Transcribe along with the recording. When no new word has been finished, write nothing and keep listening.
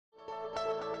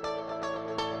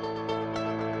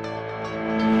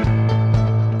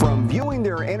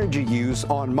energy use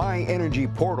on My Energy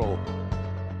portal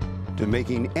to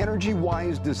making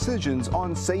energy-wise decisions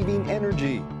on saving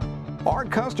energy. Our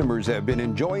customers have been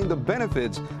enjoying the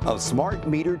benefits of smart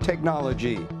meter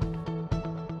technology.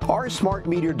 Our smart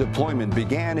meter deployment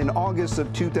began in August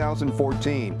of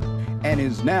 2014 and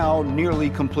is now nearly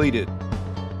completed.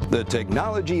 The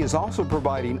technology is also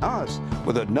providing us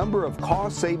with a number of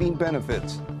cost-saving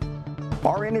benefits.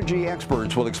 Our energy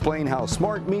experts will explain how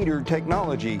smart meter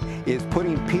technology is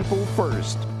putting people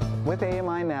first. With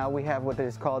AMI now, we have what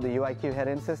is called the UIQ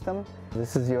head-in system.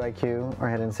 This is UIQ, our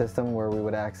head-in system, where we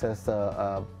would access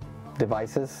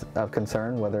devices of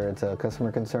concern, whether it's a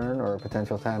customer concern or a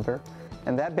potential tamper.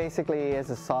 And that basically is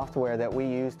a software that we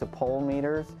use to poll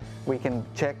meters. We can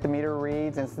check the meter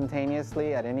reads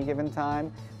instantaneously at any given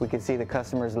time. We can see the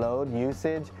customer's load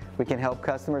usage. We can help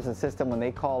customers assist them when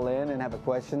they call in and have a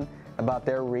question about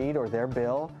their read or their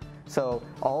bill. So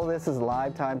all of this is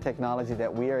live time technology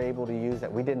that we are able to use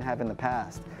that we didn't have in the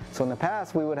past. So in the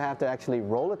past, we would have to actually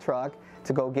roll a truck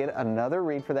to go get another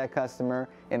read for that customer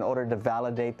in order to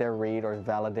validate their read or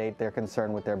validate their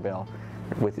concern with their bill.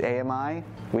 With AMI,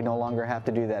 we no longer have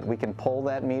to do that. We can pull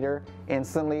that meter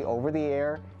instantly over the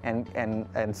air and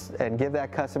give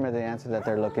that customer the answer that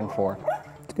they're looking for.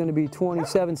 It's going to be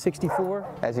 2764.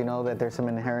 As you know, that there's some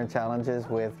inherent challenges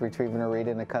with retrieving a read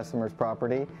in a customer's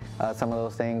property. Some of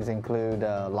those things include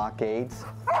lock gates,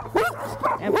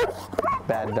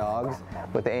 bad dogs.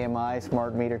 With AMI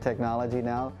smart meter technology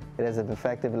now, it has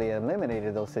effectively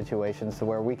eliminated those situations to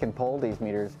where we can pull these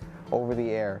meters over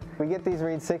the air. We get these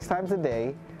reads 6 times a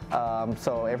day,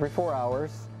 so every 4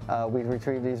 hours. We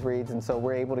retrieve these reads, and so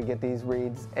we're able to get these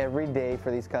reads every day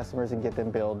for these customers and get them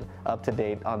billed up to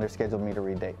date on their scheduled meter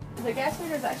read date. The gas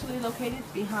meter is actually located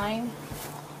behind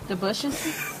the bushes,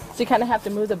 so you kind of have to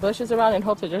move the bushes around and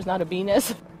hope that there's not a bee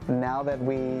nest. Now that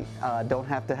we don't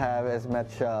have to have as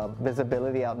much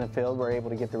visibility out in the field, we're able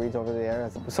to get the reads over the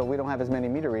air. So we don't have as many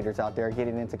meter readers out there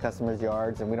getting into customers'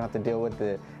 yards, and we don't have to deal with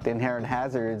the inherent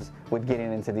hazards with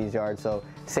getting into these yards. So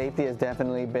safety has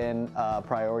definitely been a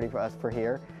priority for us for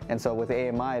here. And so with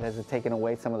AMI, it has taken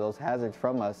away some of those hazards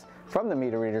from us, from the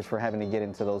meter readers, for having to get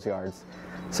into those yards.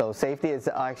 So safety has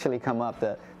actually come up.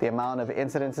 The amount of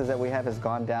incidences that we have has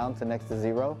gone down to next to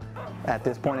zero. At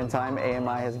this point in time,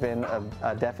 AMI has been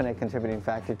a definite contributing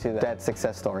factor to that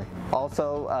success story.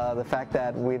 Also, the fact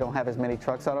that we don't have as many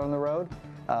trucks out on the road,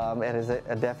 it has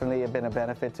definitely been a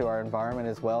benefit to our environment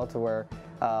as well, to where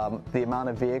the amount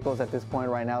of vehicles at this point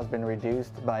right now has been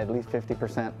reduced by at least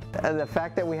 50%. The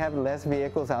fact that we have less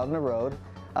vehicles out on the road,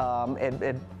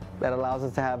 that allows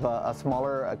us to have a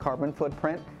smaller carbon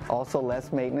footprint, also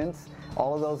less maintenance.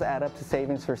 All of those add up to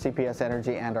savings for CPS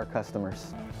Energy and our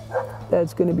customers.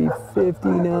 That's going to be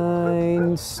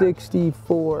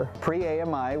 5964.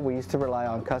 Pre-AMI, we used to rely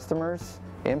on customers,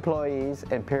 employees,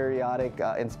 and periodic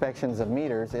inspections of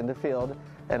meters in the field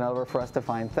in order for us to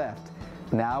find theft.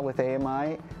 Now with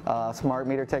AMI, smart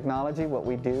meter technology, what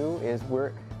we do is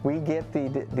we get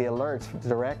the alerts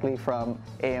directly from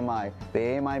AMI.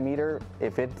 The AMI meter,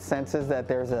 if it senses that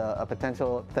there's a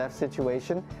potential theft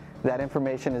situation, that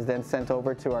information is then sent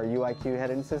over to our UIQ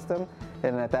head-in system,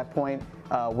 and at that point,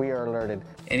 we are alerted.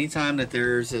 Anytime that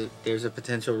there's a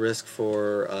potential risk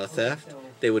for theft,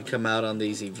 they would come out on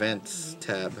these events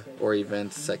tab or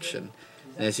events section.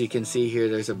 And as you can see here,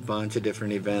 there's a bunch of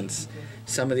different events.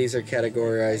 Some of these are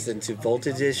categorized into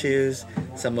voltage issues,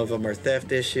 some of them are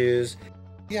theft issues.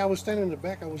 Yeah, I was standing in the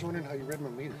back. I was wondering how you read my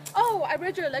meter. Oh, I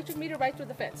read your electric meter right through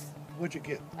the fence. What'd you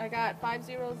get? I got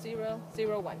 50001.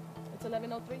 It's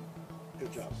 1103.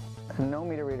 Good job. No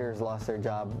meter readers lost their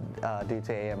job due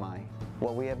to AMI.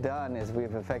 What we have done is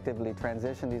we've effectively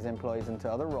transitioned these employees into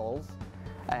other roles,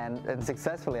 and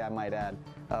successfully, I might add.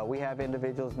 We have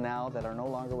individuals now that are no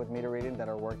longer with meter reading, that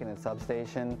are working in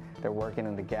substation, they're working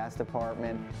in the gas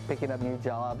department, picking up new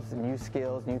jobs, new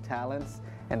skills, new talents,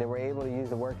 and they were able to use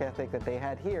the work ethic that they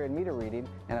had here in meter reading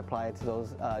and apply it to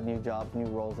those new jobs, new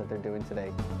roles that they're doing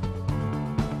today.